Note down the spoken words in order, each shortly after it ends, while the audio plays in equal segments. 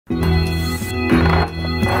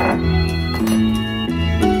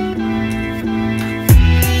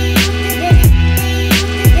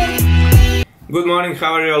Good morning,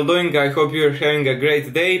 how are you all doing? I hope you're having a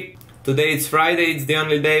great day. Today it's Friday, it's the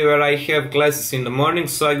only day where I have classes in the morning,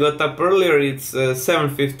 so I got up earlier. It's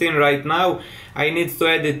 7:15 right now. I need to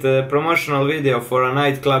edit a promotional video for a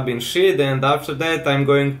nightclub in Šid, and after that I'm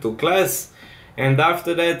going to class. And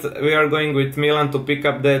after that we are going with Milan to pick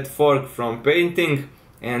up that fork from painting.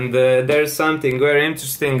 And there's something very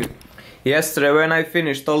interesting. Yesterday when I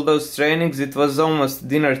finished all those trainings, it was almost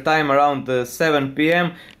dinner time, around 7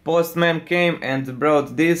 p.m. Postman came and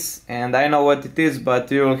brought this, and I know what it is,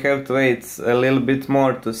 but you will have to wait a little bit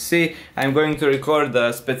more to see. I'm going to record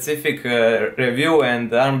a specific review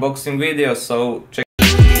and unboxing video, so check.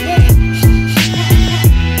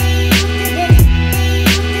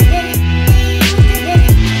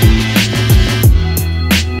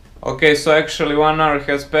 Okay, so actually 1 hour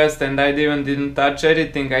has passed and I even didn't touch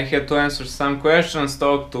anything. I had to answer some questions,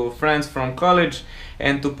 talk to friends from college,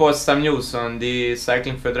 and to post some news on the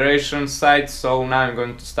Cycling Federation site, so now I'm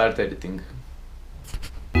going to start editing.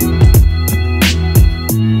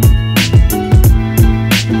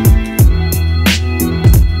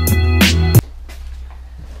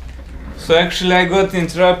 So actually I got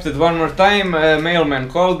interrupted one more time. A mailman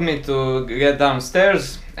called me to get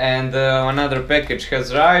downstairs, and another package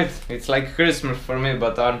has arrived. It's like Christmas for me,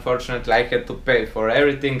 but unfortunately I had to pay for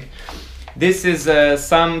everything. This is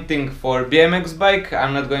something for BMX bike.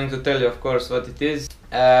 I'm not going to tell you, of course, what it is.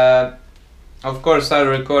 Of course I'll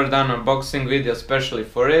record an unboxing video especially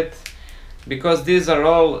for it, because these are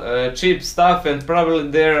all cheap stuff, and probably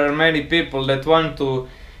there are many people that want to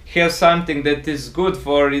have something that is good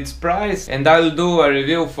for its price, and I'll do a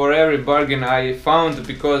review for every bargain I found,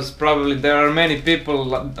 because probably there are many people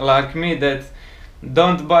like me that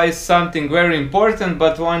don't buy something very important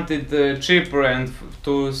but want it cheaper and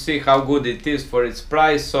to see how good it is for its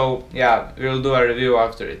price. So yeah, we'll do a review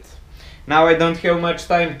after it. Now I don't have much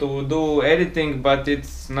time to do editing, but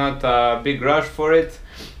it's not a big rush for it,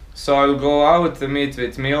 so I'll go out to meet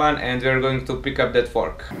with Milan and we're going to pick up that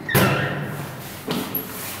fork.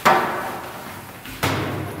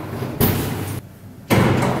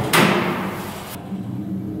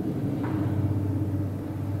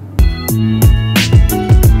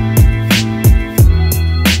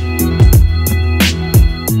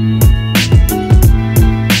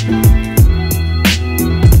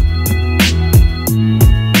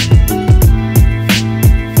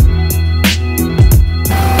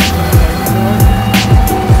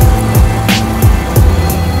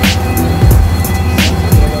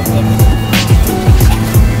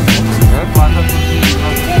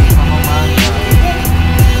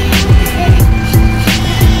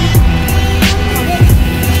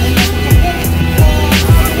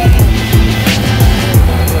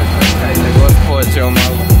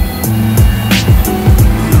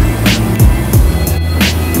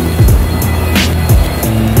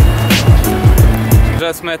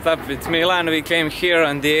 Just met up with Milan. We came here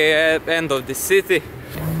on the end of the city,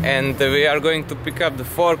 and we are going to pick up the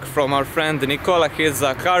fork from our friend Nicola. He's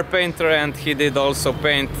a car painter and he did also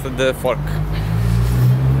paint the fork.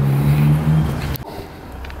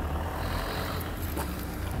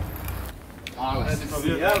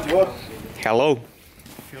 Hello.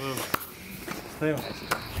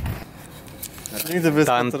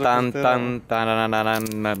 Tan tan tan tan.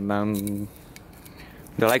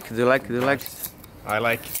 Do you like it? I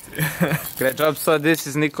like it. Great job. So this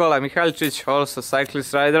is Nikola Mihalčić, also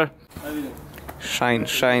cyclist rider. Shine,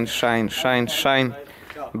 shine, shine, shine, shine.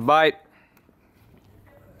 Bye.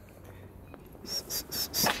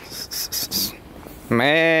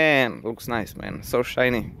 Man, looks nice, man. So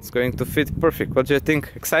shiny. It's going to fit perfect. What do you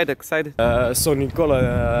think? Excited? So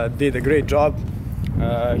Nicola did a great job.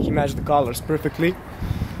 He matched the colors perfectly.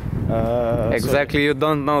 Exactly, so you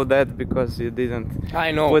don't know that because you didn't.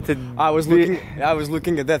 I know. I was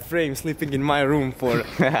looking at that frame, sleeping in my room for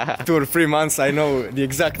 2 or 3 months. I know the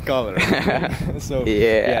exact color. So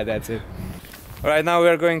yeah, that's it. Right now we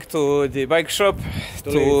are going to the bike shop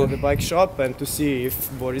to the bike shop and to see if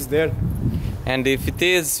Boris is there. And if it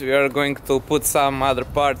is, we are going to put some other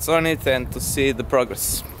parts on it and to see the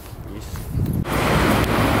progress. Yes.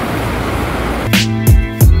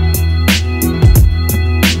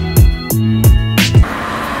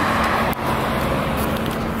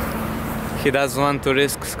 He doesn't want to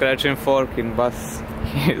risk scratching fork in bus.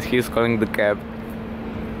 He's calling the cab.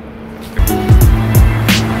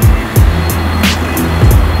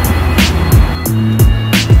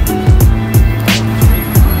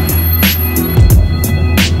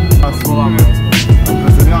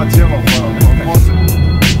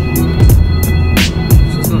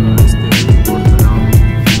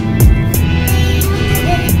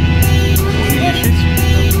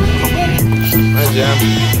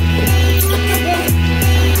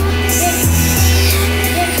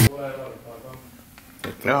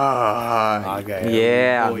 Ah, okay.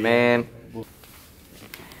 yeah, Oh, yeah. man.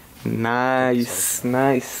 Nice,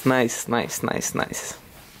 nice, nice, nice, nice, nice.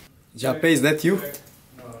 Jape, is that you?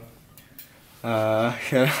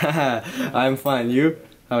 I'm fine. You?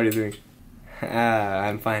 How are you doing?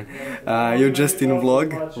 I'm fine. You're just in a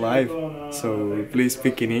vlog live, so please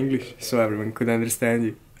speak in English so everyone could understand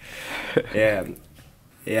you. Yeah,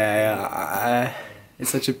 yeah.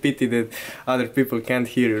 It's such a pity that other people can't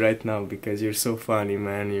hear you right now because you're so funny,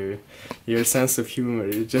 man. Your sense of humor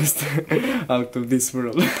is just out of this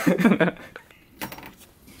world.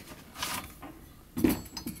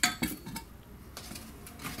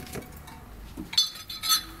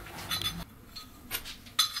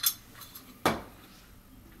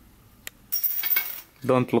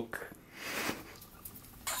 Don't look.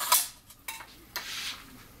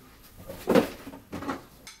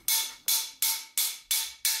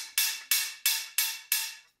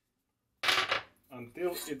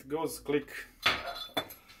 Until it goes click.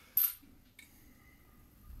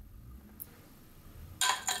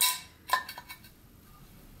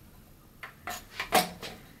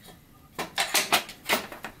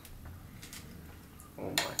 Oh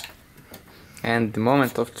my. And the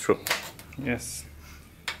moment of truth. Yes.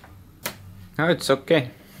 Oh, it's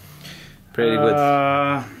okay. Pretty good.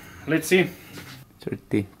 Let's see.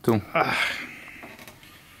 32.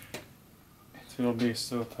 It will be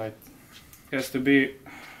so tight. It has to be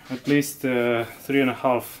at least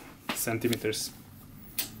 3.5 centimeters.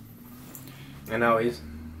 And now is?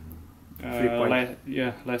 3 point.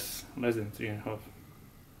 Yeah, less than 3.5.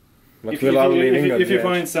 But If you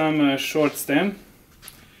find some short stem,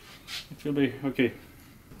 it will be okay.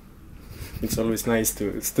 It's always nice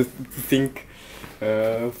to think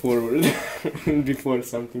forward before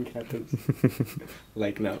something happens.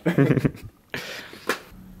 Like now.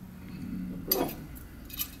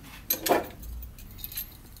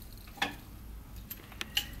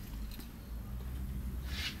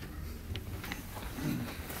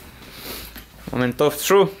 Moment of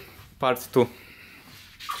truth, part 2.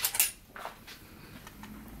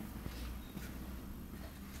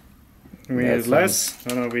 We need less.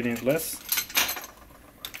 No, we need less.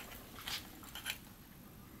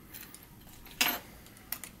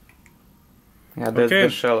 Yeah, that's Okay. the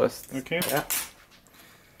shallowest. Okay. Yeah.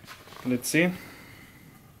 Let's see.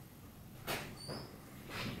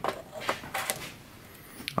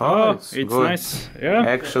 Oh, It's good. nice. Yeah.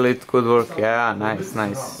 Actually, it could work. Yeah, nice,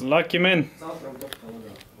 nice. Lucky man.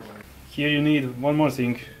 Here you need one more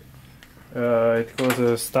thing. It was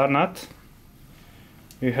a star nut.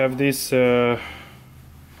 You have these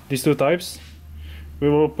two types. We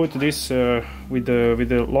will put this with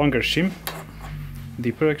the longer shim,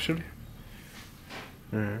 deeper actually.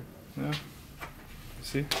 Yeah.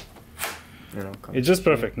 See, it's just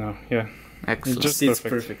perfect now. Yeah, Excellent. It just Sits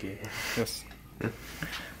perfect. perfectly. Yes.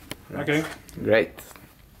 Nice. Okay. Great.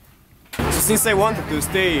 So since I wanted to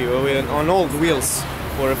stay on old wheels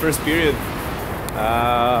for a first period,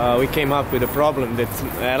 we came up with a problem that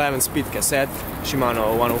 11-speed cassette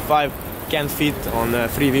Shimano 105 can't fit on the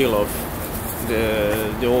free wheel of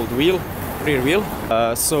the old wheel, rear wheel.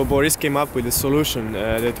 So Boris came up with a solution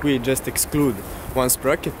that we just exclude one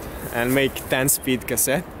sprocket and make 10-speed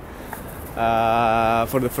cassette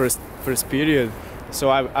for the first period. So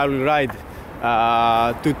I will ride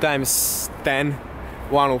 2 times 10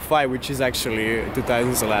 105, which is actually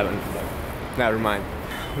 2011, but never mind.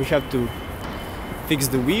 We have to fix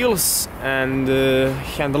the wheels, and the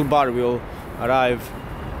handlebar will arrive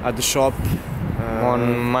at the shop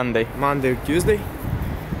On Monday. Monday or Tuesday.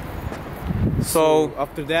 So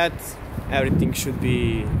after that, everything should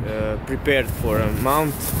be prepared for a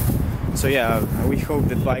mount. So yeah, we hope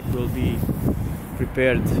the bike will be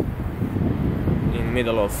prepared in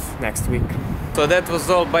middle of next week. So that was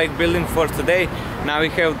all bike building for today. Now we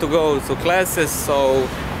have to go to classes, so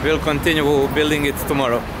we'll continue building it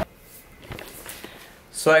tomorrow.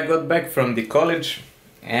 So I got back from the college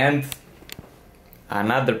and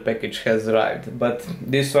another package has arrived, but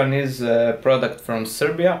this one is a product from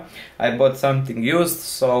Serbia. I bought something used,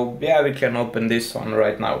 so yeah, we can open this one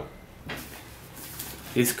right now.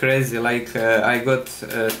 It's crazy, like I got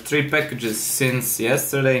 3 packages since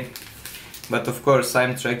yesterday, but of course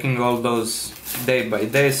I'm tracking all those day by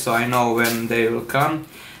day, so I know when they will come.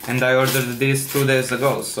 And I ordered this 2 days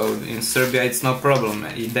ago, so in Serbia it's no problem.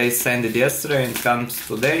 They sent it yesterday and it comes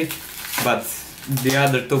today, but the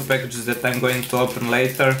other 2 packages that I'm going to open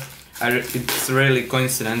later, it's really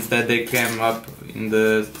coincidence that they came up in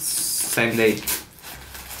the same day.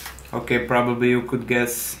 Okay, probably you could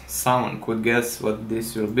guess, someone could guess what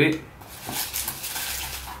this will be.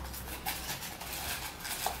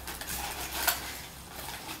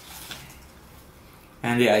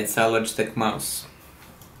 And yeah, it's a Logitech mouse.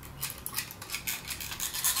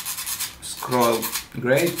 Scroll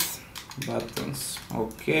great, buttons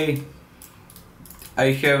okay.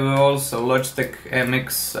 I have also Logitech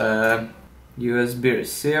MX USB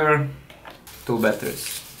receiver, 2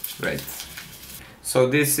 batteries, great. So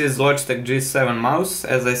this is Logitech G7 mouse.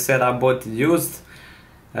 As I said, I bought it used.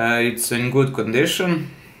 It's in good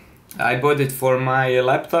condition. I bought it for my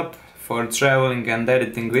laptop for traveling and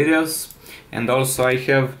editing videos, and also I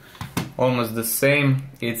have almost the same.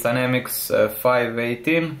 It's an MX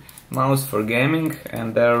 518 mouse for gaming,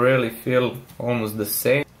 and they really feel almost the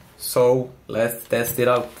same. So let's test it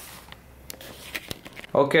out.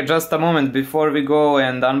 Okay, just a moment before we go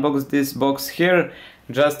and unbox this box here.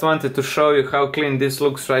 Just wanted to show you how clean this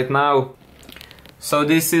looks right now. So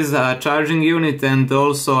this is a charging unit and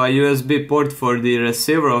also a USB port for the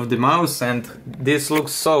receiver of the mouse, and this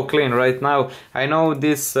looks so clean right now. I know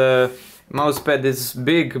this mousepad is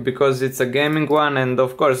big because it's a gaming one, and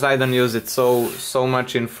of course I don't use it so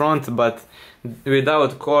much in front, but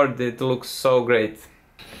without cord it looks so great.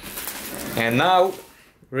 And now,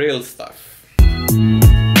 real stuff.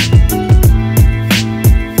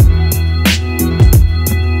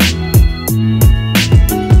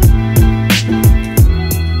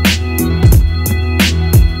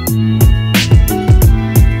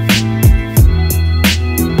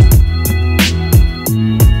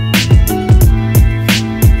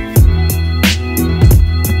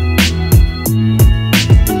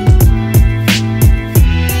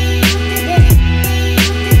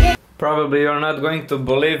 Probably you're not going to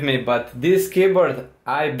believe me, but this keyboard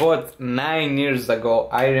I bought 9 years ago.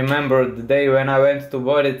 I remember the day when I went to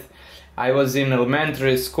buy it. I was in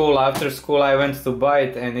elementary school. After school I went to buy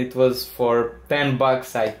it, and it was for 10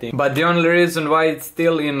 bucks, I think. But the only reason why it's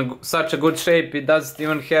still in such a good shape, it doesn't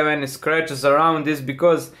even have any scratches around, is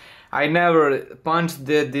because I never punched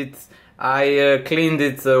it. I cleaned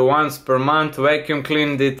it once per month, vacuum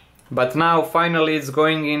cleaned it. But now finally it's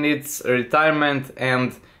going in its retirement,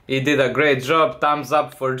 and it did a great job. Thumbs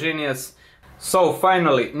up for genius. So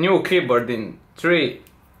finally, new keyboard in 3,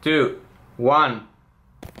 2, 1.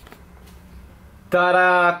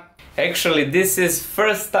 Ta-da! Actually, this is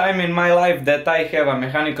first time in my life that I have a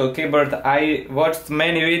mechanical keyboard. I watched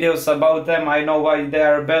many videos about them. I know why they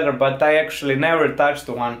are better, but I actually never touched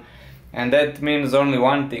one. And that means only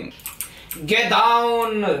one thing. Get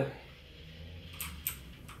down!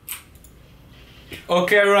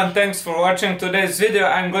 Okay everyone, thanks for watching today's video.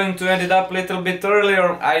 I'm going to edit up a little bit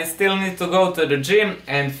earlier. I still need to go to the gym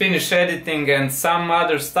and finish editing and some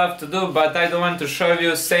other stuff to do, but I don't want to show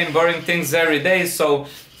you same boring things every day. So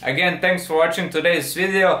again, thanks for watching today's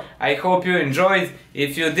video. I hope you enjoyed.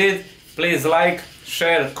 If you did, please like,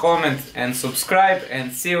 share, comment and subscribe,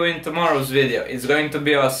 and see you in tomorrow's video. It's going to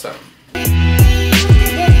be awesome.